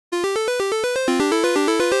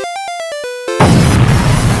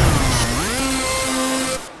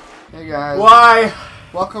guys. Why?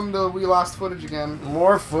 Welcome to We Lost Footage again.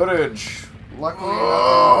 More footage.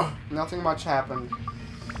 Luckily, nothing much happened.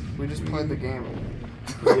 We just played the game.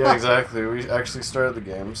 Yeah, exactly. We actually started the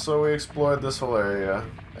game. So we explored this whole area,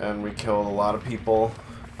 and we killed a lot of people.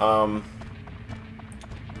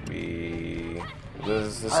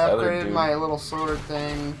 There's this I other upgraded dude. my little sword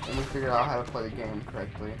thing, and we figured out how to play the game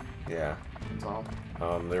correctly. Yeah. That's all.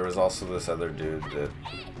 There was also this other dude that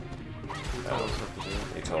He told us what to do.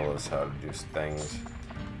 he told us how to do things.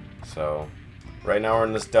 So, right now we're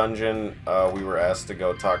in this dungeon. We were asked to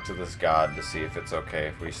go talk to this god to see if it's okay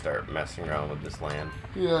if we start messing around with this land.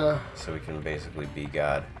 Yeah. So we can basically be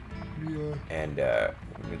god. Yeah. And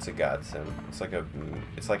it's a god sim. It's like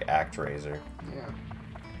ActRaiser. Yeah.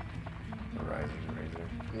 Horizon Razor.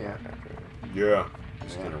 Yeah. ActRaiser. Yeah.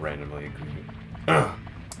 Just gonna randomly agree.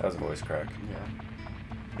 That was a voice crack. Yeah.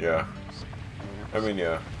 Yeah. I mean,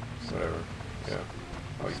 yeah. Whatever. Yeah.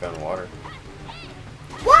 Oh, you found water.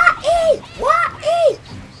 What eat?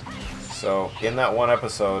 So, in that one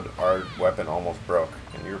episode, our weapon almost broke,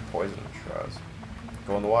 and you're poisoned, Shraz.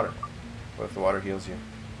 Go in the water. What if the water heals you?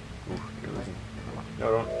 Ooh, you're losing.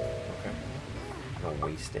 No, don't. Okay. Don't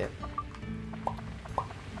waste it.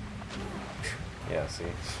 Yeah, see?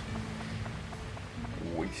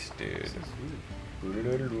 Wasted.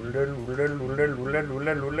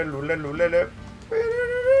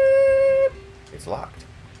 It's locked.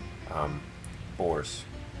 Boars.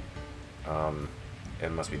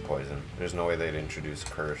 It must be poison. There's no way they'd introduce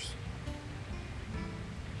curse.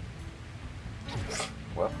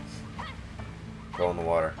 Well, go in the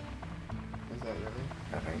water. Is that really?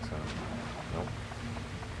 I think so. Nope.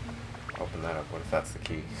 Open that up. What if that's the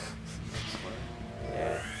key?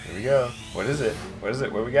 Yeah. Here we go. What is it? What is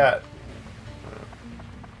it? What we got?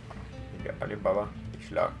 You got Alibaba.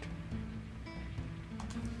 It's locked.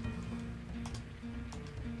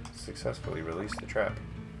 Successfully released the trap.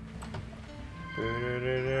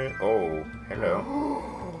 Oh,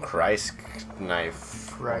 hello. Christ knife.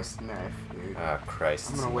 Christ knife, dude.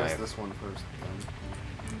 Christ's I'm gonna knife. waste this one first. Then.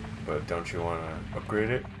 But don't you want to upgrade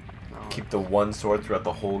it? No. Keep the one sword throughout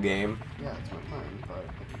the whole game? Yeah, that's my plan. But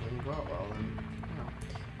if it didn't go out well, then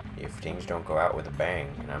If things don't go out with a bang,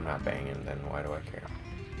 and I'm not banging, then why do I care?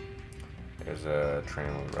 There's a train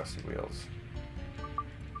with rusty wheels.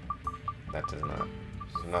 That does not.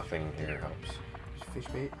 Nothing here helps. Fish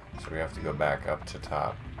bait. So we have to go back up to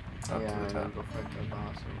top. Up Yeah, to and the then top. go fight the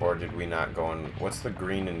boss. Or did we not go in? What's the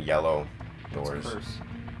green and yellow doors? Curse.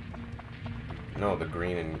 No, the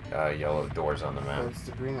green and yellow doors on the map. It's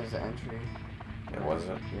the green is the entry. It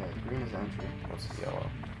wasn't? Yeah, the green is the entry. What's the yellow?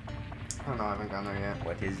 I don't know, I haven't gone there yet.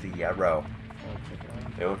 What is the yellow? I'll check it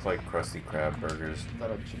out. They look like Krusty Krab burgers.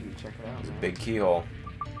 Thought I'd check it out. There's a man. big keyhole.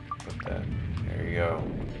 Put that. There you go.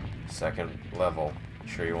 Second level.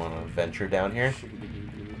 Sure you want to venture down here?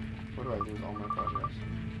 What do I lose all my progress?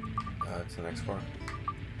 It's an X4.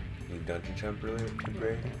 New dungeon jump really too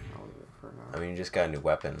great. I'll leave it for I now. mean, you just got a new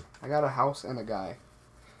weapon. I got a house and a guy.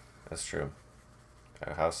 That's true.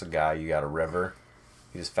 A house, a guy, you got a river.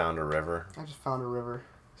 You just found a river. I just found a river.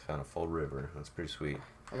 Just found a full river. That's pretty sweet.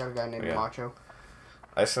 I got a guy named Yeah. Macho.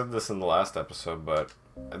 I said this in the last episode, but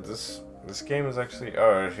this game is actually...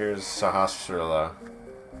 Oh, here's Sahasrara.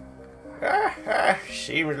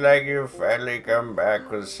 Seems like you've finally come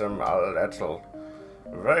back with some little.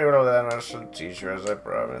 Very well then, I shall teach you as I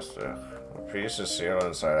promised. A piece of seal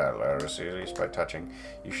inside that letter, see at least by touching.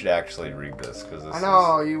 You should actually read this, because this I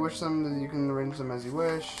know, you wish them, you can arrange them as you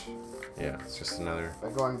wish. Yeah, it's just another... By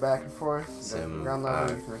going back and forth. Sim, Ground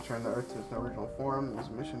level, you can return the Earth to its original form. This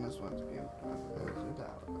mission is one to be...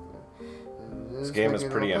 This game is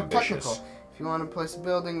pretty ambitious. Technical. If you want to place a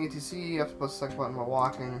building, etc., you have to press the select button while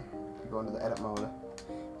walking. You go into the edit mode.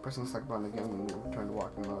 Pressing the select button again when you return to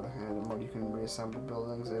walking mode. In edit mode, you can reassemble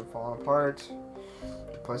buildings that have fallen apart.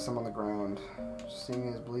 You place them on the ground. Seeing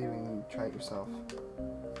is believing. Try it yourself.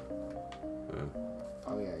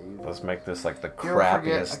 Oh yeah, you. Let's make this like the You ever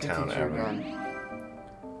forget, crappiest I can town teach you ever. again.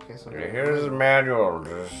 Okay, so Here's the manual.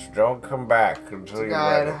 Just don't come back it's until a you're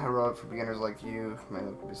guide ready. I wrote for beginners like you.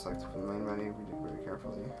 Manual can be selected from the main menu. Read it very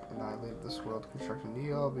carefully. And I leave this world construction to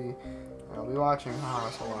you. I'll be watching. Haha,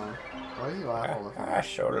 so long. Why does he laugh all the time?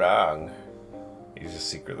 So long. He's just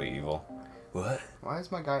secretly evil. What? Why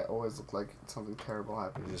does my guy always look like something terrible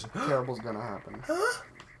happening? He just- Terrible's gonna happen.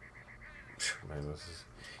 Man, this is...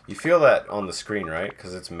 You feel that on the screen, right?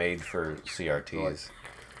 Because it's made for CRTs.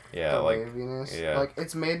 Yeah, The like... waviness. yeah. Like,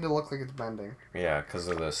 it's made to look like it's bending. Yeah, because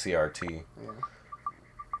of the CRT. Yeah.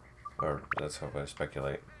 Or that's how I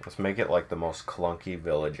speculate. Let's make it like the most clunky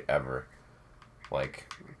village ever.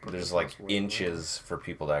 Like, there's like inches for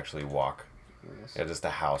people to actually walk. Yes. Yeah, just a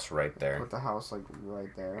house right there. Put the house like right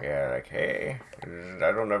there. Yeah, like, hey,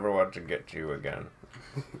 I don't ever want to get you again.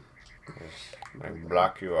 I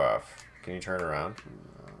block you off. Can you turn around?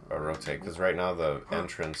 Or rotate? Because right now the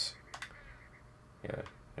entrance... Yeah,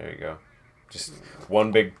 there you go. Just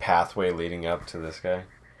one big pathway leading up to this guy.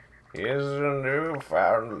 He is the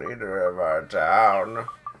newfound leader of our town.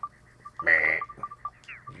 Meh.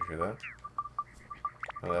 Did you hear that?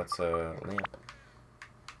 Oh, that's a lamp.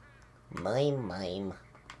 Mime.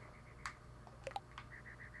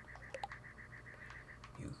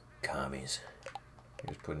 You commies.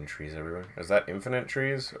 You're just putting trees everywhere. Is that infinite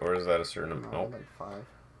trees? Or is that a certain amount? No, Nope. like 5.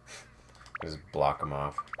 Just block them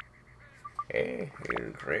off. Hey,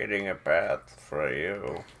 you're creating a path for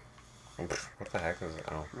you. What the heck is it?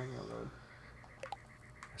 Oh. Making a road.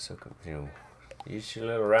 So, you know, use your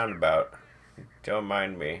little roundabout. Don't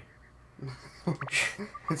mind me.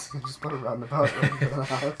 Just put a roundabout right into the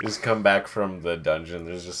house. Just come back from the dungeon.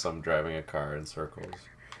 There's just some driving a car in circles.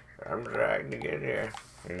 I'm trying to get here.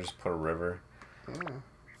 You just put a river Yeah.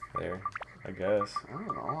 there, I guess. I don't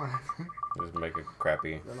know. Just make a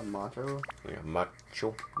crappy, Is that a macho? yeah,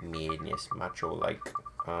 macho madness, macho like,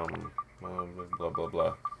 blah blah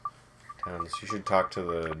blah. Towns. You should talk to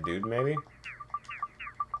the dude, maybe.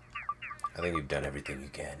 I think you've done everything you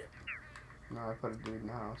can. No, I put a dude in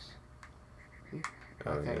the house. See?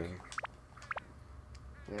 Oh, I think.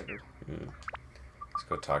 yeah. Yeah, dude. Let's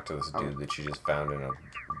go talk to this dude that you just found in a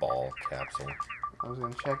ball capsule. I was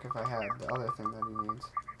gonna check if I had the other thing that he needs.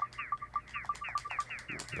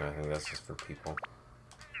 No, I think that's just for people.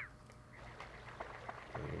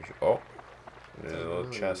 Oh, there's a little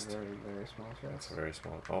really chest. Very, very small chest. It's very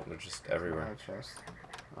small. Oh, they're just everywhere. Small chest.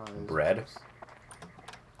 Oh, it is a Bread. chest.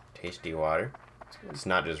 Tasty water. It's good. It's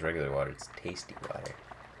not just regular water, it's tasty water.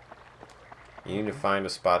 You need to find a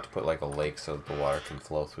spot to put like a lake so that the water can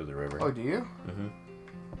flow through the river. Oh, do you? Mm-hmm.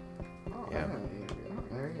 Oh, Yeah.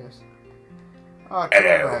 There he is. Oh,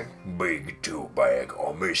 Hello, bag. big tool bag.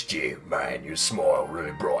 I missed you, man. Your smile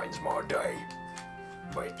really brightens my day.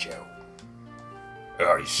 Mate, Joe.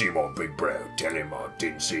 Oh, you see my big bro. Tell him I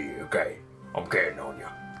didn't see you, okay? I'm counting on you.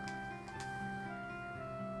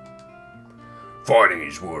 Fighting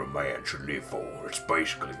is what a man should live for. It's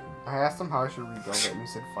basically, I asked him how I should rebuild it, and he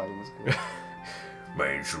said fighting is good.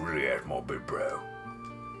 man should really ask my big bro.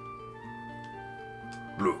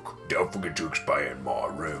 Look, don't forget to expand my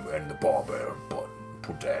room and the barbell button.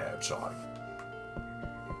 Put that outside.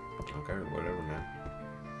 Okay, whatever, man.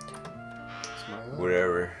 Smiley.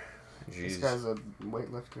 Whatever. This Jeez. guy's a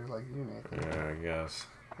weightlifter like you, Nathan. Yeah, I guess.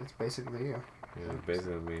 It's basically you. Yeah,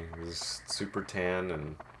 basically me. He's super tan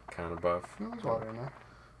and kind of buff. No, there's water in there.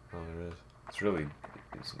 Oh, there is. It's really.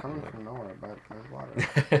 It's coming like- from nowhere, but there's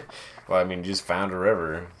water. Well, I mean, you just found a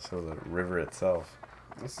river, so the river itself.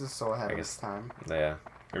 This is so ahead I of guess- its time. Yeah,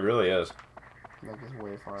 it really is. Like, it's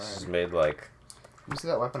way far This is ahead. made like, You see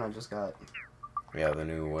that weapon I just got? yeah, the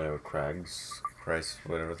new whatever Christ,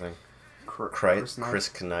 whatever thing. Chris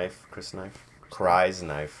knife. Chris knife. Cry's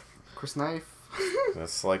knife. Chris knife.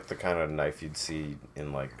 That's like the kind of knife you'd see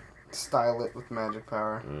in like Style it with magic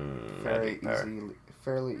power. Very Magic Power. easy,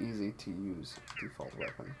 fairly easy to use default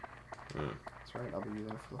weapon. Mm. That's right. I'll be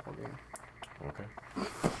using it for the whole game. Okay. I'm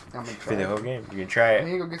gonna For try the it. whole game, you can try I it.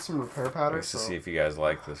 need to go get some repair powder. Just to So see if you guys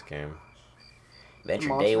like this game. Adventure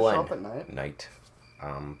monsters day show one. up at night. Night.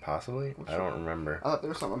 Possibly. I don't remember. I thought there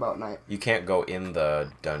was something about night. You can't go in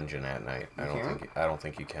the dungeon at night. You I don't can't? think. I don't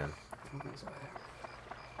think you can. I don't think so.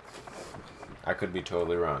 I could be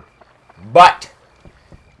totally wrong. But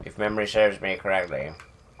if memory serves me correctly,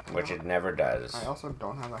 which it never does. I also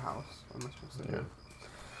don't have a house. What am I supposed to do? Yeah.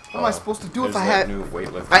 What am I supposed to do if There's I that had? new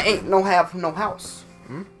weightlifting. I ain't have no house.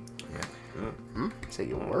 Hmm? Yeah. Hmm? Say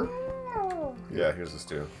your word. Yeah, here's this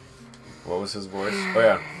dude. What was his voice? Oh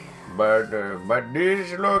yeah. But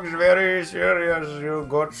this looks very serious. You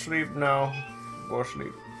go to sleep now. Go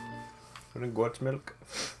sleep. Having goat's milk.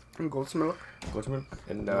 Goat's milk. Goat's milk.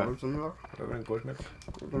 And Goat's milk. having goat's milk.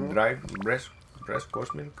 milk. Dry breast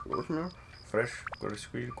goat's milk. Goat's milk. Fresh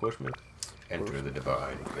squeezed goat's milk. Enter the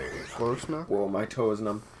divine phase. Goat's milk. Whoa, my toe is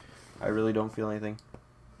numb. I really don't feel anything.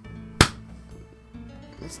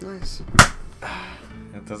 That's nice.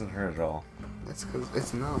 It doesn't hurt at all. That's because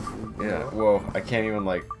it's numb. Yeah. Whoa, I can't even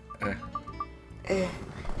like. Eh.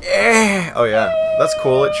 Oh yeah, that's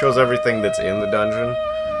cool. It shows everything that's in the dungeon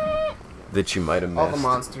that you might have missed. All the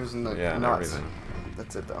monsters and the Yeah, and nuts. everything.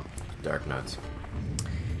 That's it though. Dark nuts.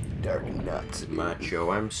 Dark nuts.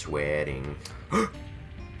 Macho, I'm sweating.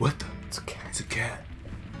 What the? It's a cat. It's a cat.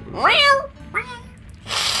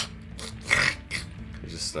 It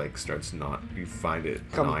just like starts not. You find it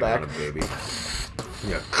Comes gnawing back. on a baby.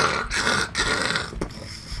 Yeah.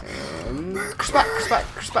 And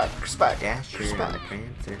Kerspec. Dasher and Kerspec.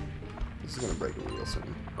 Panther. This is gonna break a wheel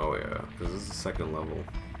soon. Oh yeah, because this is the second level.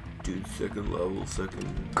 Dude, second level, second.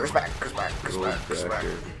 Kerspec.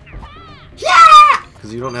 Yeah!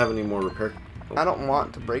 Because you don't have any more repair. I don't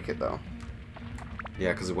want to break it though.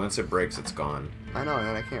 Yeah, because once it breaks, it's gone. I know, and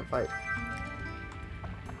then I can't fight.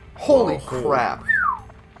 Holy Whoa. crap!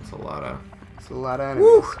 That's a lot of. It's a lot of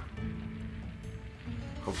enemies.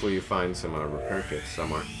 Hopefully you find some repair kits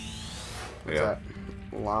somewhere. What's that?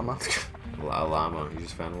 Llama. Llama. You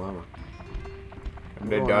just found a llama. I'm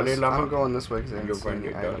The going daddy this- llama? I'm going this way because I Go didn't see find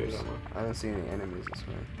any your daddy items. llama. I didn't see any enemies this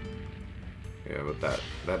way. Yeah, but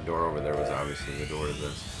that door over there was obviously the door to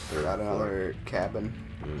this. Third Got floor. another cabin.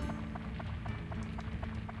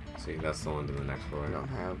 See, that's the one to the next floor. I don't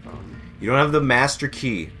have. You don't have the master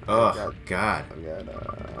key. Oh got- God. I've got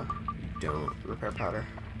You don't. repair powder.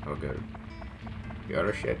 Oh good.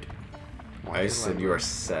 You're shit. I Why said you are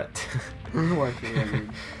set. Why can't I read?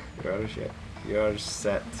 You're shit. You're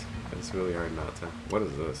set. It's really hard not to. What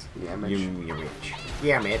is this? Yeah, Mitch. Yeah, Mitch.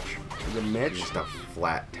 Yeah, Mitch. Is it Mitch? Just a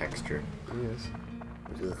flat texture. He is.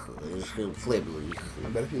 Flibbly. I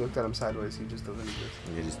bet if you looked at him sideways, he just doesn't exist.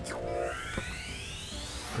 You just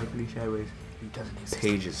Sideways. He doesn't exist.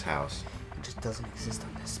 Page's house. It just doesn't exist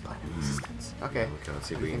on this planet of existence. Okay. Okay, let's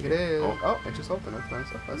see I if we think can it is. Oh. Oh, it just opened. That's nice.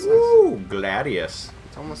 That's nice. Woo! Gladius.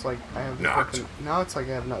 It's almost like I have this Knocked. weapon. Now it's like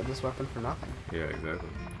I have this weapon for nothing. Yeah, exactly.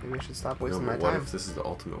 Maybe I should stop No, wasting but my what time. if this is the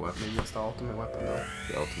ultimate weapon? Maybe it's the ultimate weapon though.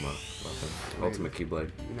 The ultimate weapon. Maybe. Ultimate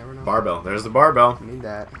keyblade. You never know. Barbell. There's the barbell. I need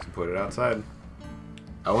that. Let's put it outside.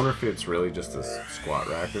 I wonder if it's really just a squat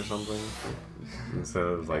rack or something. Instead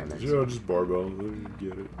of like, Yeah, just barbell.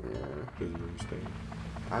 Get it. Yeah. Doesn't understand.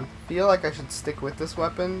 I feel like I should stick with this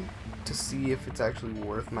weapon to see if it's actually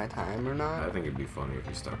worth my time or I not. think it'd be funny if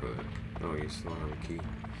you stuck with it. No, you still don't have a key.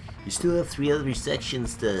 You still have 3 other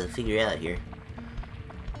sections to figure out here.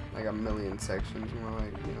 Like a million sections, more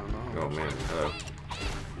like, you don't know. Oh man, hello.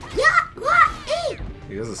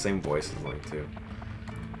 He has the same voice as Link too.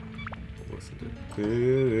 Listen to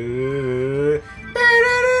it.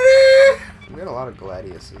 We got a lot of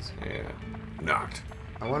Gladiuses. Yeah. Knocked.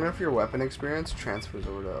 I wonder if your weapon experience transfers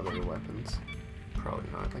over to other weapons. Probably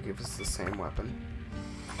not. Like if it's the same weapon.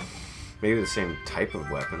 Maybe the same type of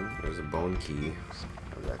weapon. There's a bone key.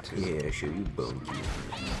 Or that too. Yeah, show you bone key.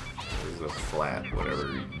 There's a flat, whatever.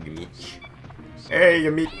 Yamich. Hey,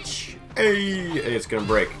 Yamich. Hey, it's gonna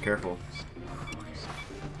break. Careful.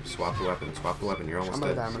 Swap the weapon. Swap the weapon. You're almost I'm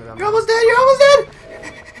gonna dead. die, I'm gonna die. You're almost dead. You're almost dead.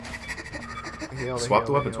 Heal, Swap the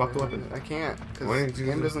heal, weapon, heal, swap the heal. weapon. I can't, Why because didn't the you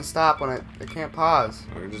game do doesn't stop when I can't pause.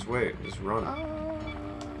 Or just wait. Just run.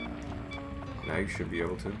 Now you should be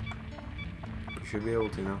able to. You should be able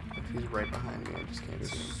to now. If he's right behind me, I just can't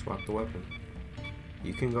see him. Just swap the weapon.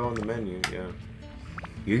 You can go on the menu, yeah.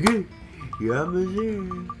 You good? You almost there.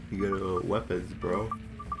 You got weapons, bro.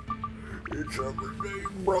 It's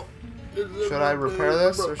everything, bro. Should I repair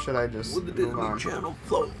this, or should I just move on? Channel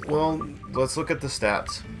flow. Well, let's look at the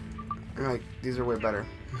stats. Like, these are way better.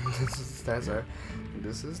 Stats are.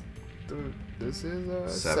 This is 7,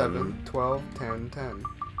 Seven. 12, 10, 10.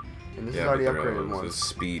 And this is Yeah, already but the other upgraded one's one. is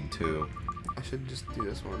speed too. I should just do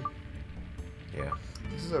this one. Yeah.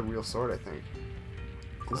 This is a real sword, I think.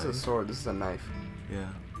 This is a Nice. sword. This is a knife. Yeah.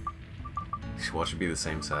 Well, it should be the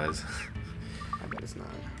same size. I bet it's not.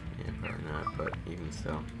 Yeah, probably not, but even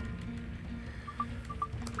still.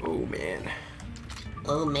 Oh man.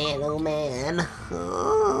 Oh man, oh man.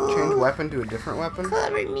 Change weapon to a different weapon?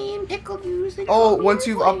 Cover me in pickle juice. and Oh, call me once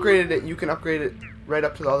you've a flame. upgraded it, you can upgrade it right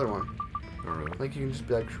up to the other one. Oh really? Like, you can just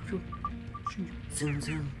be like, shoo, shoo. Zoom, zoom,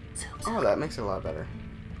 zoom, zoom. Oh, that makes it a lot better.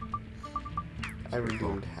 I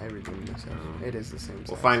redeemed myself. Oh. It is the same size.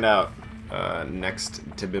 We'll find out next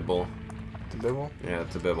to Bibble. To Bibble? Yeah,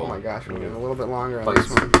 to Bibble. Oh my gosh, we're getting a little bit longer on this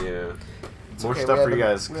one. Yeah. It's More okay, stuff we for had you to-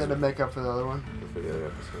 guys. We had to make up for the other one. For the other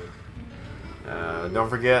episode. Don't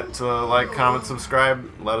forget to like, comment, subscribe.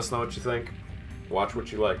 Let us know what you think. Watch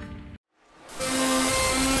what you like.